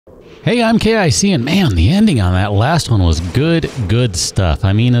Hey, I'm KIC, and man, the ending on that last one was good stuff.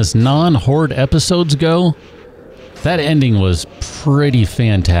 I mean, as non-Horde episodes go, that ending was pretty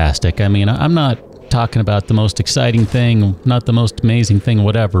fantastic. I mean, I'm not talking about the most exciting thing, not the most amazing thing,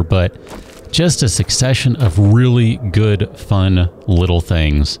 whatever, but just a succession of really good, fun little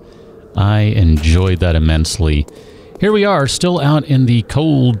things. I enjoyed that immensely. Here we are, still out in the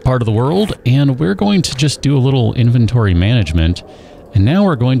cold part of the world, and we're going to just do a little inventory management. And now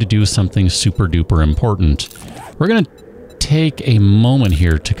we're going to do something super duper important. We're going to take a moment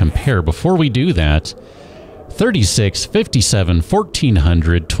here to compare. Before we do that, 36, 57,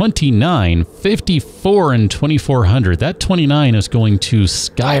 1400, 29, 54, and 2400. That 29 is going to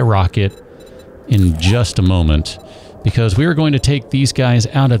skyrocket in just a moment because we are going to take these guys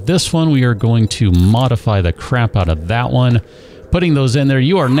out of this one. We are going to modify the crap out of that one. Putting those in there,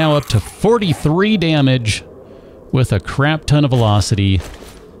 you are now up to 43 damage. With a crap ton of velocity.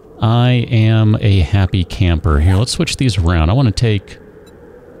 I am a happy camper. Here, let's switch these around. I want to take...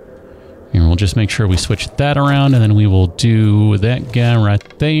 Here, we'll just make sure we switch that around, and then we will do that guy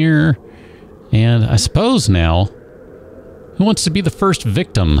right there. And I suppose now... Who wants to be the first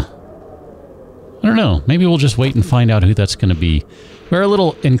victim? I don't know. Maybe we'll just wait and find out who that's going to be. We're a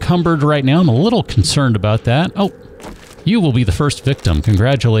little encumbered right now. I'm a little concerned about that. Oh, you will be the first victim.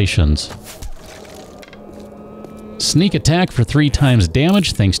 Congratulations. Sneak attack for 3 times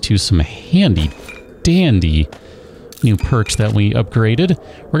damage, thanks to some handy-dandy new perks that we upgraded.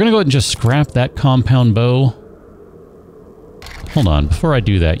 We're going to go ahead and just scrap that compound bow. Hold on, before I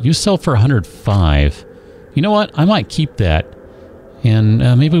do that, you sell for 105. You know what? I might keep that. And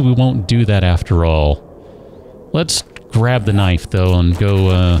maybe we won't do that after all. Let's grab the knife, though, and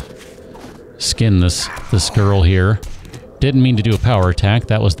go skin this girl here. Didn't mean to do a power attack.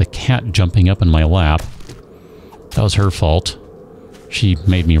 That was the cat jumping up in my lap. That was her fault. She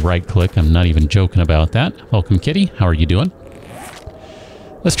made me right-click. I'm not even joking about that. Welcome, kitty. How are you doing?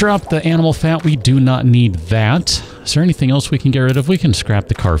 Let's drop the animal fat. We do not need that. Is there anything else we can get rid of? We can scrap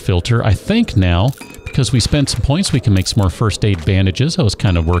the car filter. I think now, because we spent some points, we can make some more first aid bandages. I was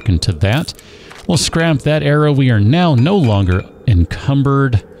kind of working to that. We'll scrap that arrow. We are now no longer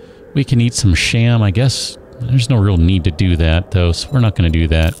encumbered. We can eat some sham. I guess there's no real need to do that, though, so we're not going to do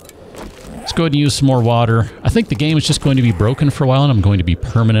that. Let's go ahead and use some more water. I think the game is just going to be broken for a while, and I'm going to be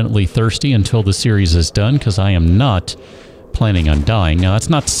permanently thirsty until the series is done, because I am not planning on dying. Now, that's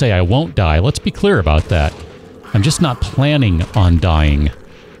not to say I won't die. Let's be clear about that. I'm just not planning on dying.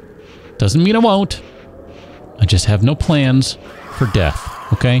 Doesn't mean I won't. I just have no plans for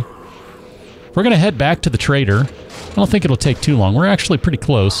death, okay? We're going to head back to the trader. I don't think it'll take too long. We're actually pretty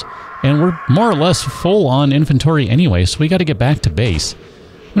close, and we're more or less full on inventory anyway, so we got to get back to base.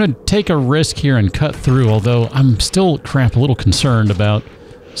 I'm going to take a risk here and cut through, although I'm still, a little concerned about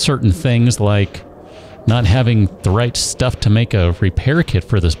certain things like not having the right stuff to make a repair kit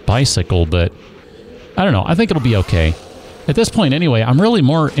for this bicycle, but I don't know. I think it'll be okay. At this point, anyway, I'm really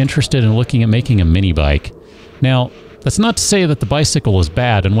more interested in looking at making a mini bike. Now, that's not to say that the bicycle is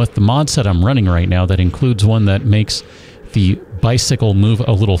bad, and with the mod set I'm running right now, that includes one that makes the bicycle move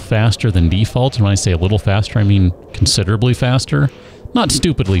a little faster than default. And when I say a little faster, I mean considerably faster. Not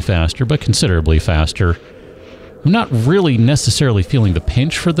stupidly faster, but considerably faster. I'm not really necessarily feeling the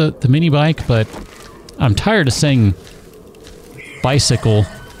pinch for the mini bike, but I'm tired of saying bicycle,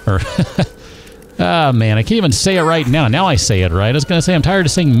 or... ah, man, I can't even say it right now. Now I say it right. I was going to say I'm tired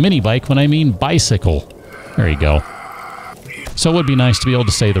of saying mini bike when I mean bicycle. There you go. So it would be nice to be able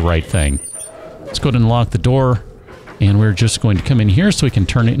to say the right thing. Let's go ahead and lock the door, and we're just going to come in here so we can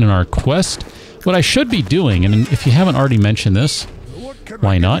turn it in our quest. What I should be doing, and if you haven't already mentioned this,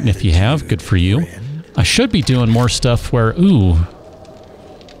 why not? And if you have, good for you. I should be doing more stuff where, ooh,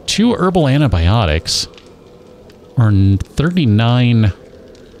 2 herbal antibiotics or 39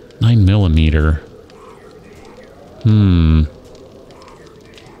 9mm.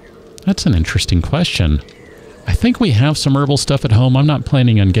 That's an interesting question. I think we have some herbal stuff at home. I'm not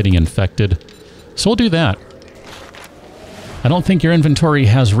planning on getting infected, so we'll do that. I don't think your inventory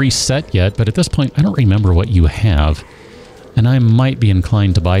has reset yet, but at this point, I don't remember what you have. And I might be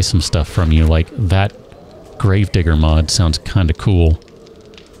inclined to buy some stuff from you, like that Gravedigger mod sounds kind of cool.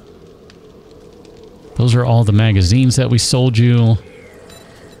 Those are all the magazines that we sold you.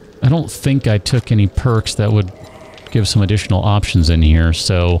 I don't think I took any perks that would give some additional options in here,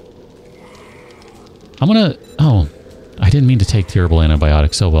 so... I'm gonna... Oh, I didn't mean to take the herbal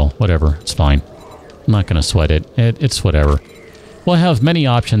antibiotics. Oh well, whatever. It's fine. I'm not gonna sweat it. It's whatever. Well, I have many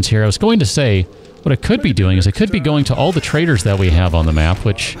options here. I was going to say... What I could be doing is I could be going to all the traders that we have on the map,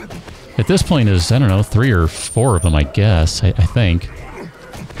 which at this point is, I don't know, 3 or 4 of them, I guess, I think.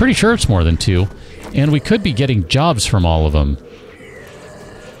 Pretty sure it's more than 2. And we could be getting jobs from all of them.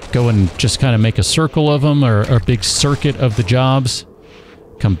 Go and just kind of make a circle of them, or a big circuit of the jobs.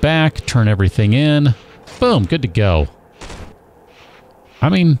 Come back, turn everything in. Boom, good to go. I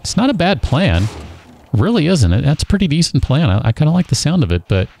mean, it's not a bad plan. Really isn't it? That's a pretty decent plan. I kind of like the sound of it,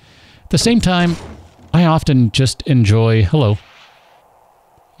 but at the same time, I often just enjoy... Hello.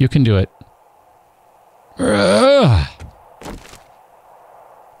 You can do it. Ugh.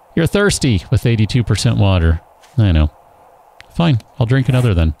 You're thirsty with 82% water. I know. Fine, I'll drink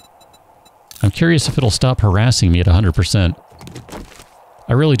another then. I'm curious if it'll stop harassing me at 100%.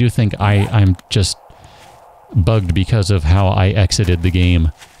 I really do think I'm just bugged because of how I exited the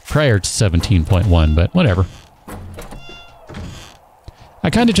game prior to 17.1, but whatever. I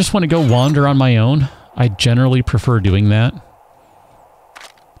kind of just want to go wander on my own. I generally prefer doing that.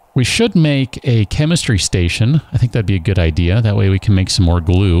 We should make a chemistry station. I think that'd be a good idea. That way we can make some more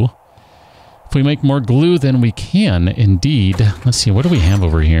glue. If we make more glue, then we can indeed. Let's see, what do we have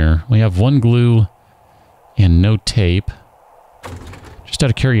over here? We have 1 glue and no tape. Just out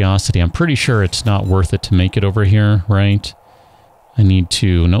of curiosity, I'm pretty sure it's not worth it to make it over here, right? I need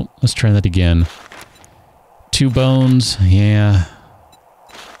to... Nope, let's try that again. 2 bones, yeah.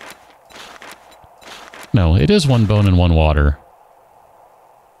 No, it is 1 bone and 1 water.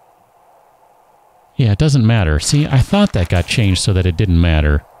 Yeah, it doesn't matter. See, I thought that got changed so that it didn't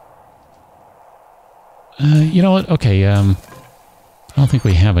matter. You know what? Okay, I don't think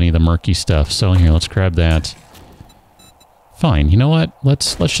we have any of the murky stuff. So here, let's grab that. Fine, you know what?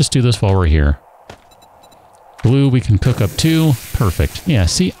 Let's just do this while we're here. Glue we can cook up too. Perfect. Yeah,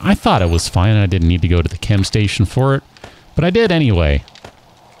 see, I thought it was fine. I didn't need to go to the chem station for it. But I did anyway.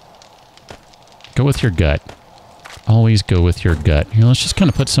 Go with your gut. Always go with your gut. Here, let's just kind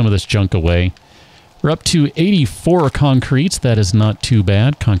of put some of this junk away. We're up to 84 concretes. That is not too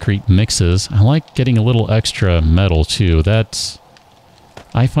bad. Concrete mixes. I like getting a little extra metal too.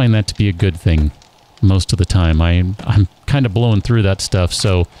 I find that to be a good thing most of the time. I'm kind of blowing through that stuff,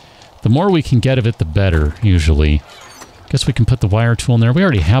 so the more we can get of it, the better, usually. Guess we can put the wire tool in there. We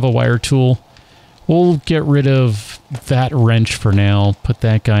already have a wire tool. We'll get rid of that wrench for now. Put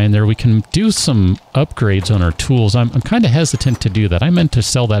that guy in there. We can do some upgrades on our tools. I'm kind of hesitant to do that. I meant to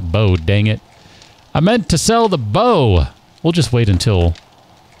sell that bow, dang it. I meant to sell the bow! We'll just wait until,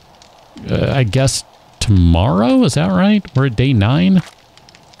 I guess, tomorrow? Is that right? We're at day 9?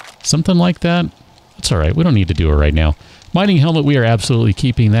 Something like that? That's alright. We don't need to do it right now. Mining helmet we are absolutely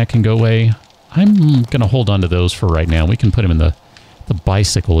keeping. That can go away. I'm going to hold on to those for right now. We can put them in the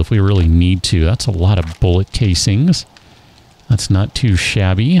bicycle if we really need to. That's a lot of bullet casings. That's not too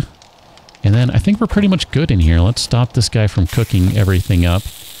shabby. And then I think we're pretty much good in here. Let's stop this guy from cooking everything up.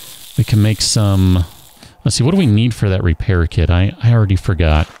 We can make some... Let's see, what do we need for that repair kit? I already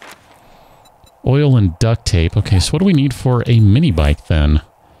forgot. Oil and duct tape. Okay, so what do we need for a mini bike then?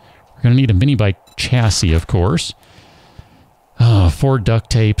 We're going to need a mini bike chassis, of course. 4 duct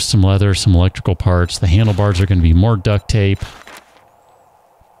tapes, some leather, some electrical parts. The handlebars are going to be more duct tape.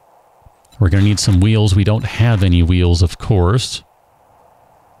 We're going to need some wheels. We don't have any wheels, of course.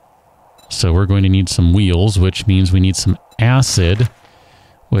 So we're going to need some wheels, which means we need some acid.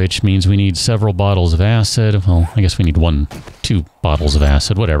 Which means we need several bottles of acid. Well, I guess we need 2 bottles of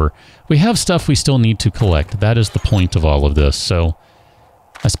acid, whatever. We have stuff we still need to collect. That is the point of all of this. So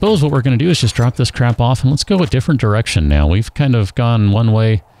I suppose what we're going to do is just drop this crap off and let's go a different direction now. We've kind of gone one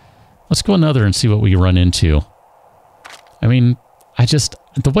way. Let's go another and see what we run into. I mean,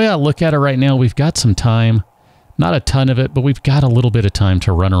 the way I look at it right now, we've got some time. Not a ton of it, but we've got a little bit of time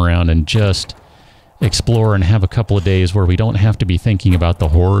to run around and just explore and have a couple of days where we don't have to be thinking about the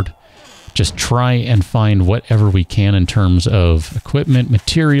horde. Just try and find whatever we can in terms of equipment,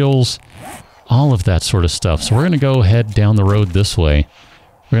 materials, all of that sort of stuff. So we're going to go head down the road this way.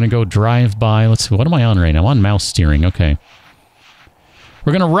 We're going to go drive by. Let's see, what am I on right now? I'm on mouse steering. Okay.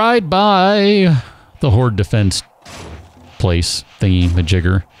 We're going to ride by the horde defense place thingy,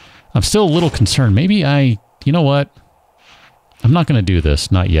 majigger. I'm still a little concerned. Maybe you know what? I'm not going to do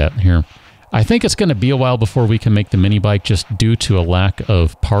this. Not yet. Here. I think it's going to be a while before we can make the mini bike just due to a lack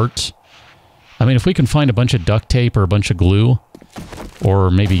of parts. I mean, if we can find a bunch of duct tape or a bunch of glue,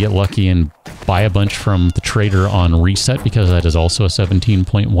 or maybe get lucky and buy a bunch from the trader on reset, because that is also a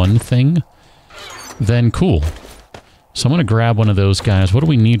 17.1 thing, then cool. So I'm going to grab one of those guys. What do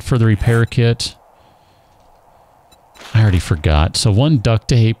we need for the repair kit? I already forgot. So 1 duct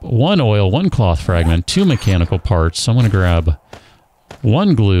tape, 1 oil, 1 cloth fragment, 2 mechanical parts. So I'm going to grab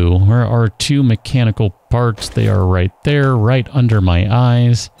 1 glue. Where are 2 mechanical parts? They are right there, right under my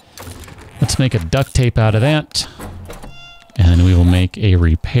eyes. Let's make a duct tape out of that. And then we will make a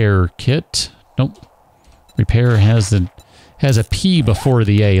repair kit. Nope. Repair has a P before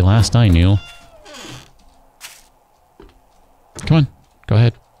the A, last I knew. Come on. Go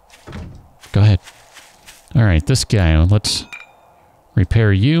ahead. Go ahead. Alright, this guy. Let's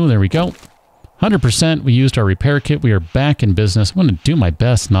repair you. There we go. 100%. We used our repair kit. We are back in business. I'm going to do my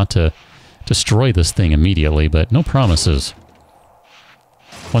best not to destroy this thing immediately, but no promises.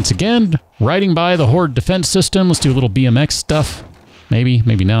 Once again, riding by the Horde defense system. Let's do a little BMX stuff. Maybe,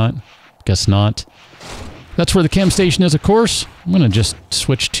 maybe not. Guess not. That's where the chem station is, of course. I'm going to just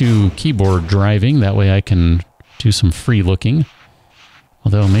switch to keyboard driving. That way I can do some free looking.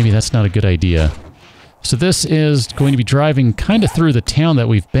 Although maybe that's not a good idea. So this is going to be driving kind of through the town that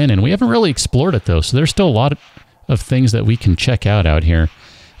we've been in. We haven't really explored it, though, so there's still a lot of things that we can check out here.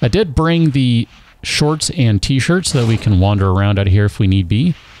 I did bring the shorts and t-shirts so that we can wander around out here if we need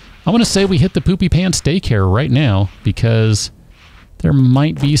be. I want to say we hit the Poopy Pants daycare right now because there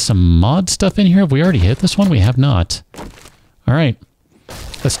might be some mod stuff in here. Have we already hit this one? We have not. All right.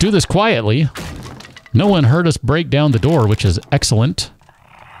 Let's do this quietly. No one heard us break down the door, which is excellent.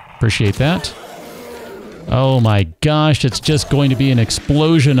 Appreciate that. Oh my gosh, it's just going to be an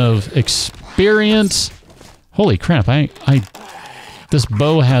explosion of experience. Holy crap, this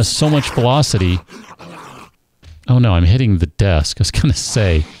bow has so much velocity. Oh no, I'm hitting the desk. I was gonna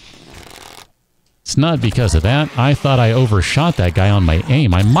say. It's not because of that. I thought I overshot that guy on my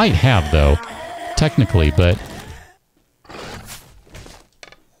aim. I might have, though, technically, but...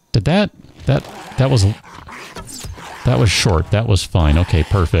 Did that was short. That was fine. Okay,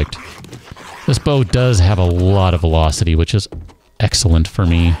 perfect. This bow does have a lot of velocity, which is excellent for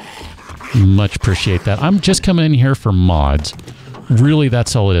me. Much appreciate that. I'm just coming in here for mods. Really,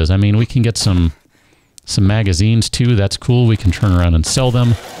 that's all it is. I mean, we can get some magazines, too. That's cool. We can turn around and sell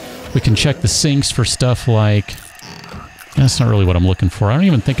them. We can check the sinks for stuff like... That's not really what I'm looking for. I don't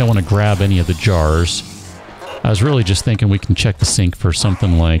even think I want to grab any of the jars. I was really just thinking we can check the sink for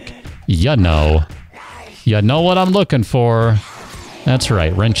something like... You know what I'm looking for. That's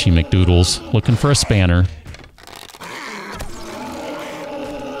right, Wrenchy McDoodles. Looking for a spanner.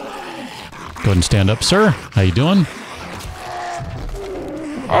 Go ahead and stand up, sir. How you doing?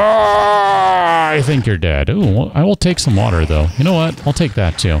 I think you're dead. Ooh, I will take some water, though. You know what? I'll take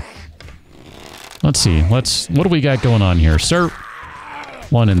that, too. Let's see. What do we got going on here, sir?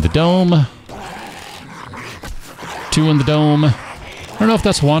 One in the dome. Two in the dome. I don't know if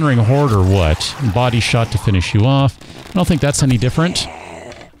that's Wandering Horde or what. Body shot to finish you off. I don't think that's any different.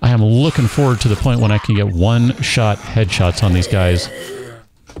 I am looking forward to the point when I can get one-shot headshots on these guys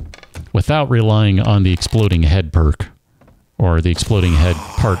without relying on the exploding head perk. Or the exploding head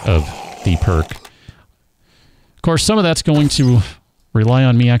part of the perk. Of course, some of that's going to rely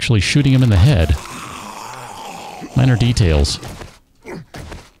on me actually shooting him in the head. Minor details.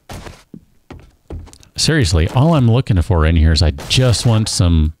 Seriously, all I'm looking for in here is I just want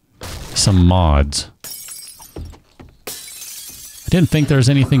some mods. I didn't think there was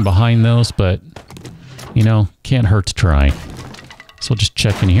anything behind those, but, you know, can't hurt to try. So we'll just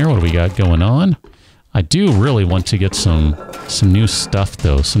check in here. What do we got going on? I do really want to get some new stuff,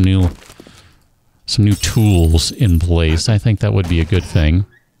 though. Some new tools in place. I think that would be a good thing.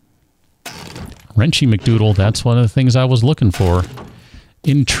 Wrenchy McDoodle, that's one of the things I was looking for.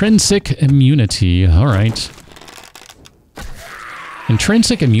 Intrinsic immunity. All right.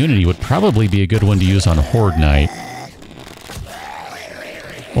 Intrinsic immunity would probably be a good one to use on Horde Night.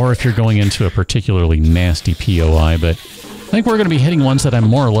 Or if you're going into a particularly nasty POI, but I think we're going to be hitting ones that I'm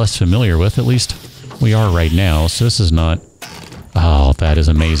more or less familiar with. At least we are right now, so this is not... Oh, that is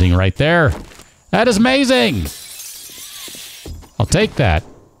amazing right there. That is amazing! I'll take that.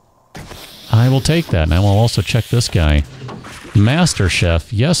 I will take that, and I will also check this guy. Master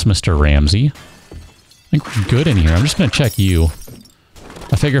Chef. Yes, Mr. Ramsey. I think we're good in here. I'm just going to check you.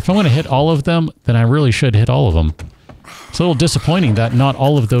 I figure if I'm going to hit all of them, then I really should hit all of them. It's a little disappointing that not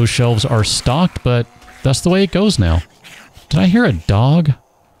all of those shelves are stocked, but that's the way it goes now. Did I hear a dog?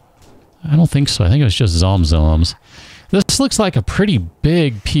 I don't think so. I think it was just Zomzoms. This looks like a pretty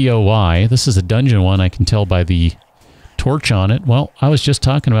big POI. This is a dungeon one, I can tell by the torch on it. Well, I was just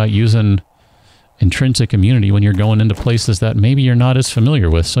talking about using intrinsic immunity when you're going into places that maybe you're not as familiar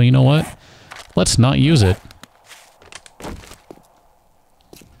with. So you know what? Let's not use it.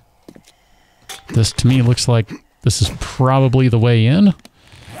 This, to me, looks like this is probably the way in.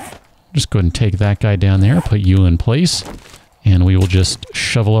 Just go ahead and take that guy down there, put you in place, and we will just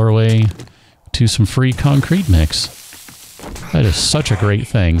shovel our way to some free concrete mix. That is such a great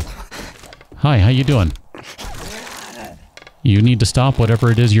thing. Hi, how you doing? You need to stop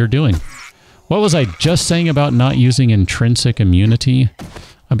whatever it is you're doing. What was I just saying about not using intrinsic immunity?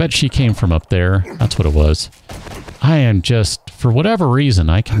 I bet she came from up there. That's what it was. I am just, for whatever reason,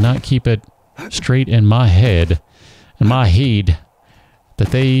 I cannot keep it straight in my head, that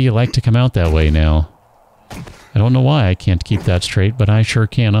they like to come out that way now. I don't know why I can't keep that straight, but I sure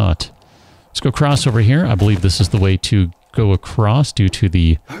cannot. Let's go across over here. I believe this is the way to go across due to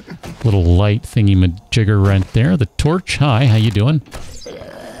the little light thingy-majigger right there. The torch. Hi, how you doing?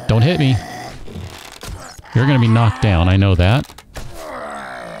 Don't hit me. You're going to be knocked down. I know that.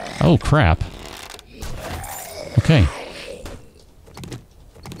 Oh, crap. Okay.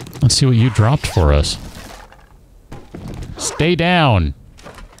 Let's see what you dropped for us. Stay down.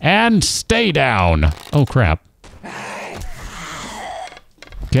 And stay down. Oh, crap.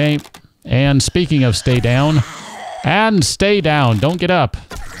 Okay. And speaking of stay down. And stay down. Don't get up.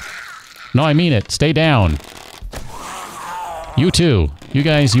 No, I mean it. Stay down. You too. You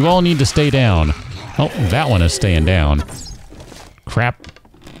guys, you all need to stay down. Oh, that one is staying down. Crap.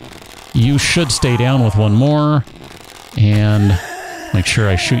 You should stay down with one more. And make sure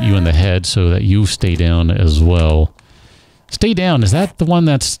I shoot you in the head so that you stay down as well. Stay down. Is that the one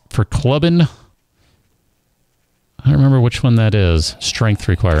that's for clubbing? I don't remember which one that is. Strength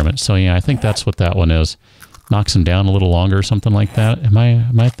requirement. So yeah, I think that's what that one is. Knocks him down a little longer or something like that. Am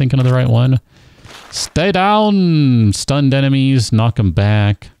I thinking of the right one? Stay down! Stunned enemies. Knock them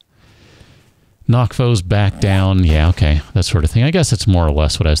back. Knock foes back down. Yeah, okay. That sort of thing. I guess it's more or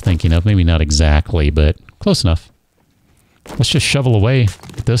less what I was thinking of. Maybe not exactly, but close enough. Let's just shovel away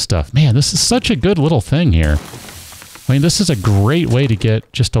at this stuff. Man, this is such a good little thing here. I mean, this is a great way to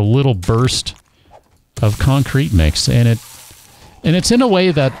get just a little burst of concrete mix. And it's in a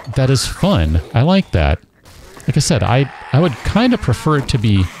way that is fun. I like that. Like I said, I would kind of prefer it to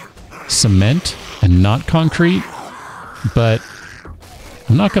be cement and not concrete, but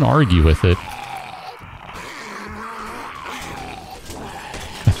I'm not going to argue with it.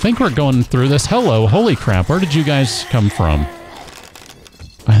 I think we're going through this. Hello, holy crap, where did you guys come from?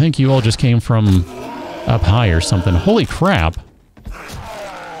 I think you all just came from up high or something. Holy crap.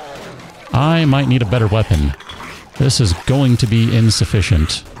 I might need a better weapon. This is going to be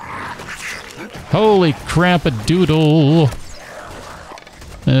insufficient. Holy crap-a-doodle.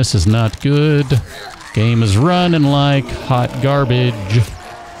 This is not good. Game is running like hot garbage.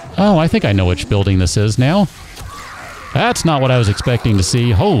 Oh, I think I know which building this is now. That's not what I was expecting to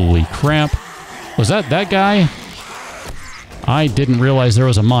see. Holy crap. Was that guy? I didn't realize there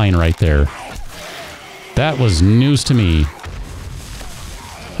was a mine right there. That was news to me.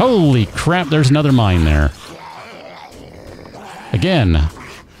 Holy crap, there's another mine there. Again,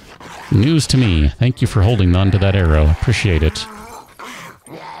 news to me. Thank you for holding on to that arrow. Appreciate it.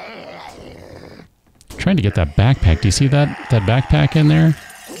 Trying to get that backpack. Do you see that backpack in there?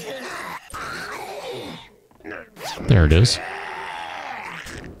 There it is.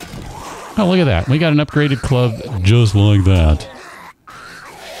 Oh, look at that. We got an upgraded club just like that.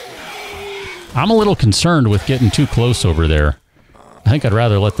 I'm a little concerned with getting too close over there. I think I'd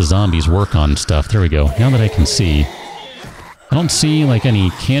rather let the zombies work on stuff. There we go. Now that I can see. I don't see, like, any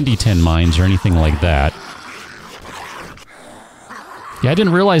candy tin mines or anything like that. Yeah, I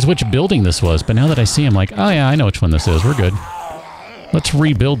didn't realize which building this was, but now that I see, I'm like, oh yeah, I know which one this is. We're good. Let's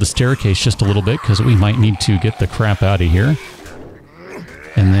rebuild the staircase just a little bit, because we might need to get the crap out of here.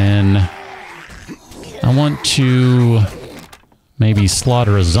 And then I want to maybe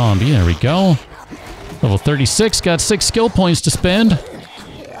slaughter a zombie. There we go. Level 36, got 6 skill points to spend.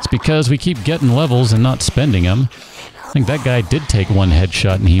 It's because we keep getting levels and not spending them. I think that guy did take one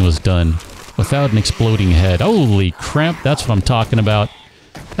headshot and he was done. Without an exploding head. Holy crap, that's what I'm talking about.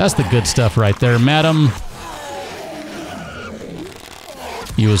 That's the good stuff right there, madam.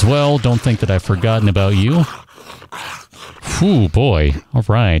 You as well. Don't think that I've forgotten about you. Whew, boy. All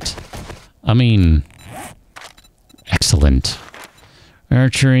right. I mean, excellent.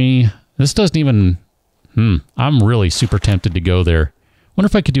 Archery. This doesn't even... I'm really super tempted to go there. Wonder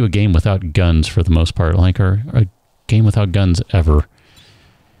if I could do a game without guns for the most part. Like, or a game without guns ever.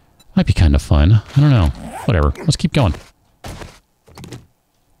 Might be kind of fun. I don't know. Whatever. Let's keep going.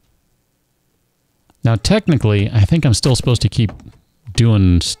 Now, technically, I think I'm still supposed to keep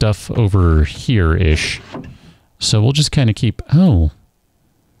doing stuff over here-ish. So we'll just kind of keep... Oh.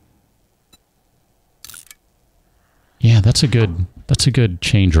 Yeah, that's a good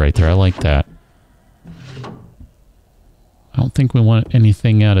change right there. I like that. I don't think we want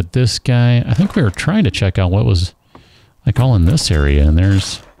anything out of this guy. I think we were trying to check out what was, like, all in this area, and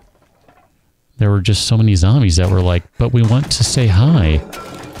there were just so many zombies that were like, but we want to say hi.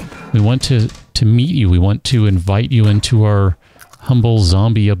 We want to meet you. We want to invite you into our humble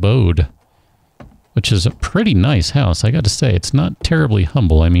zombie abode. which is a pretty nice house, I got to say. It's not terribly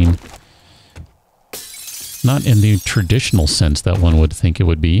humble. I mean, not in the traditional sense that one would think it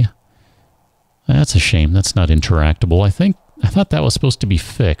would be. That's a shame. That's not interactable. I thought that was supposed to be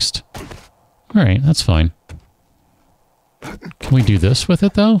fixed. All right, that's fine. Can we do this with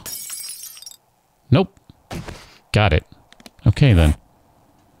it, though? Nope. Got it. Okay, then.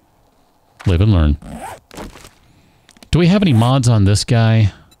 Live and learn. Do we have any mods on this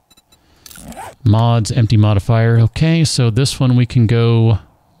guy? Mods, empty modifier. Okay, so this one we can go...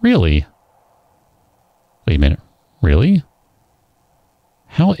 Really? Wait a minute. Really?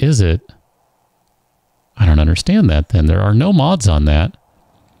 How is it? I don't understand that then. There are no mods on that.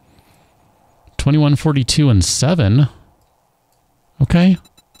 21, 42, and 7. Okay.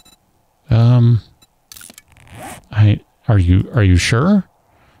 Are you sure?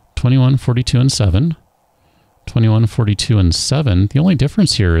 21, 42, and 7. 21, 42, and 7. The only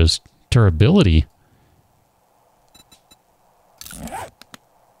difference here is durability.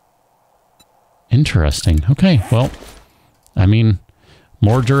 Interesting. Okay, well, I mean,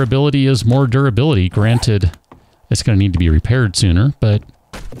 more durability is more durability. Granted, it's going to need to be repaired sooner, but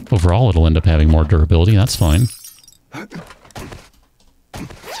overall it'll end up having more durability. That's fine.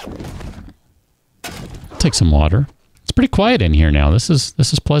 Take some water. It's pretty quiet in here now. This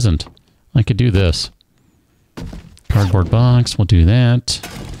is pleasant. I could do this. Cardboard box, we'll do that.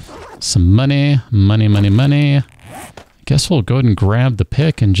 Some money. Money, money, money. I guess we'll go ahead and grab the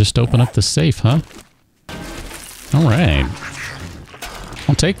pick and just open up the safe, huh? Alright.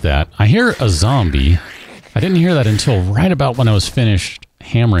 I'll take that. I hear a zombie. I didn't hear that until right about when I was finished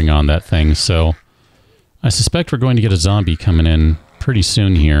hammering on that thing, so I suspect we're going to get a zombie coming in pretty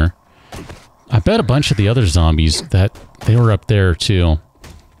soon here. I bet a bunch of the other zombies that they were up there too.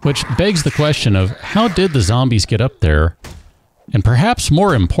 Which begs the question of how did the zombies get up there? And perhaps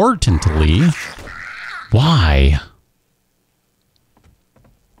more importantly, why?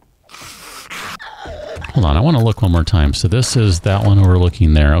 Hold on, I want to look one more time. So this is that one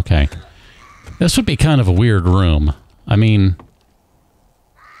overlooking there. Okay. This would be kind of a weird room. I mean,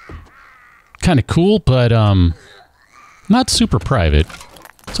 kind of cool, but not super private.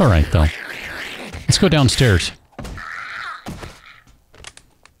 It's all right, though. Let's go downstairs.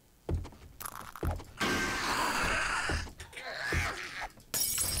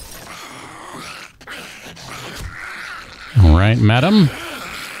 All right, madam.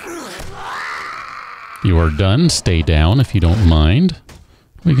 You are done. Stay down if you don't mind.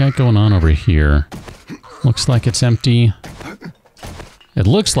 What we got going on over here? Looks like it's empty. It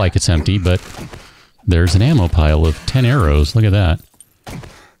looks like it's empty, but there's an ammo pile of 10 arrows. Look at that.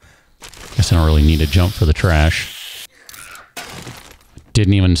 Guess I don't really need to jump for the trash.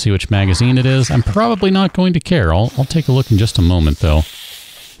 Didn't even see which magazine it is. I'm probably not going to care. I'll take a look in just a moment, though.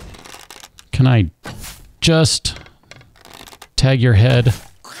 Can I just tag your head?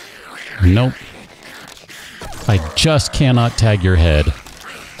 Nope. I just cannot tag your head.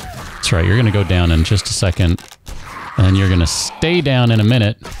 That's right, you're going to go down in just a second. And then you're going to stay down in a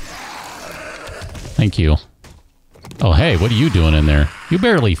minute. Thank you. Oh, hey, what are you doing in there? You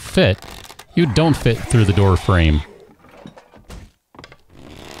barely fit. You don't fit through the door frame.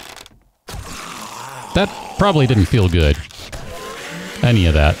 That probably didn't feel good. Any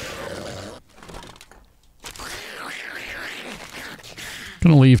of that.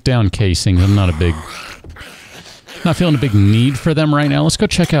 Gonna leave down casings. I'm not feeling a big need for them right now. Let's go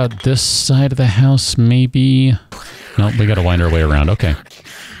check out this side of the house, maybe. Nope, we gotta wind our way around. Okay.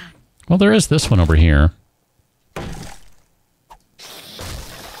 Well, there is this one over here.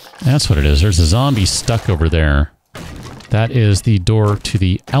 That's what it is. There's a zombie stuck over there. That is the door to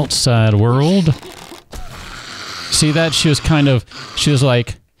the outside world. See that? She was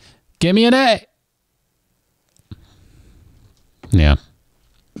like, give me an A. Yeah.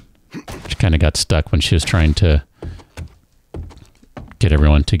 She kind of got stuck when she was trying to get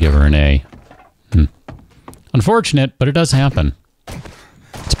everyone to give her an A. Unfortunate, but it does happen.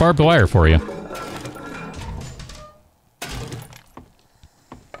 It's barbed wire for you.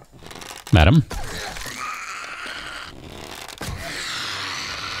 Madam?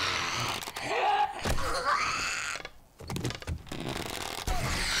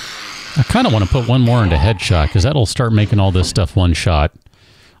 I kind of want to put one more into headshot, because that'll start making all this stuff one shot.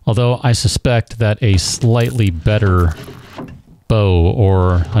 Although I suspect that a slightly better bow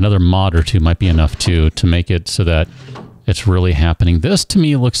or another mod or two might be enough too, to make it so that it's really happening. This to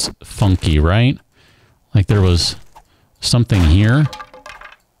me looks funky, right? Like there was something here.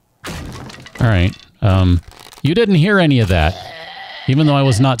 All right. You didn't hear any of that, even though I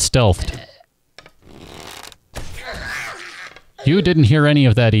was not stealthed. You didn't hear any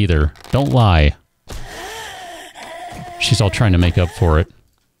of that either. Don't lie. She's all trying to make up for it.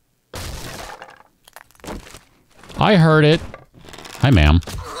 I heard it. Hi, ma'am.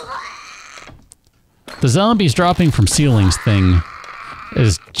 The zombies dropping from ceilings thing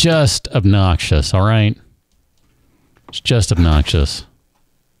is just obnoxious, alright? It's just obnoxious.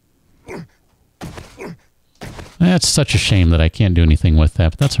 That's such a shame that I can't do anything with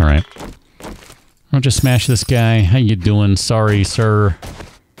that, but that's alright. I'll just smash this guy. How you doing? Sorry, sir.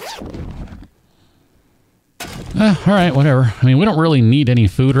 Alright, whatever. I mean, we don't really need any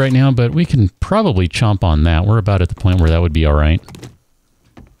food right now, but we can probably chomp on that. We're about at the point where that would be alright.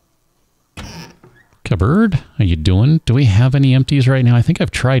 Cupboard, how you doing? Do we have any empties right now? I think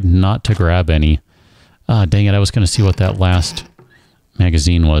I've tried not to grab any. Ah, dang it, I was going to see what that last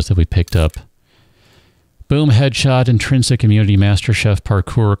magazine was that we picked up. Boom, headshot, intrinsic immunity, master chef,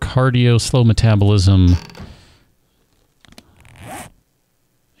 parkour, cardio, slow metabolism,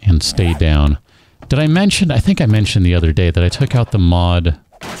 and stay down. Did I mention, I think I mentioned the other day that I took out the mod.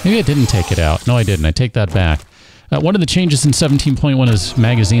 Maybe I didn't take it out. No, I didn't. I take that back. One of the changes in 17.1 is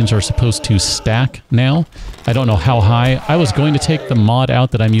magazines are supposed to stack now. I don't know how high. I was going to take the mod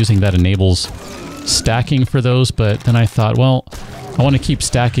out that I'm using that enables stacking for those, but then I thought, well, I want to keep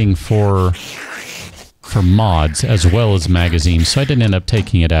stacking for mods as well as magazines, so I didn't end up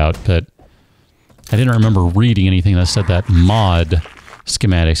taking it out, but I didn't remember reading anything that said that mod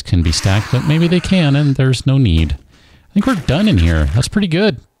schematics can be stacked, but maybe they can, and there's no need. I think we're done in here. That's pretty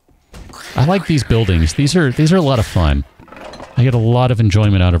good. I like these buildings. These are a lot of fun. I get a lot of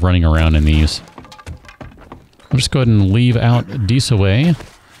enjoyment out of running around in these. I'll just go ahead and leave out Disaway.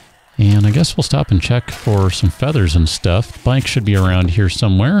 And I guess we'll stop and check for some feathers and stuff. The bike should be around here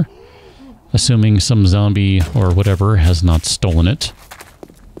somewhere. Assuming some zombie or whatever has not stolen it.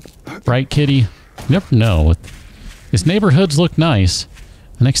 Right, kitty? You never know. These neighborhoods look nice.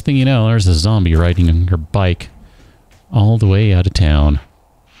 The next thing you know, there's a zombie riding your bike all the way out of town.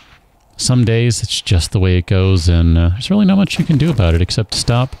 Some days it's just the way it goes, and there's really not much you can do about it except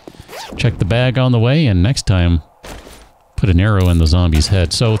stop, check the bag on the way, and next time put an arrow in the zombie's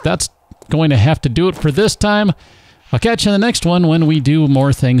head. So that's going to have to do it for this time. I'll catch you in the next one when we do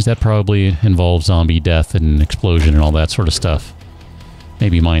more things that probably involve zombie death and explosion and all that sort of stuff.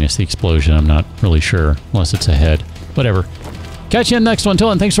 Maybe minus the explosion, I'm not really sure, unless it's a head. Whatever. Catch you in the next one. Till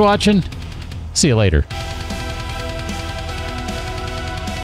then, thanks for watching. See you later.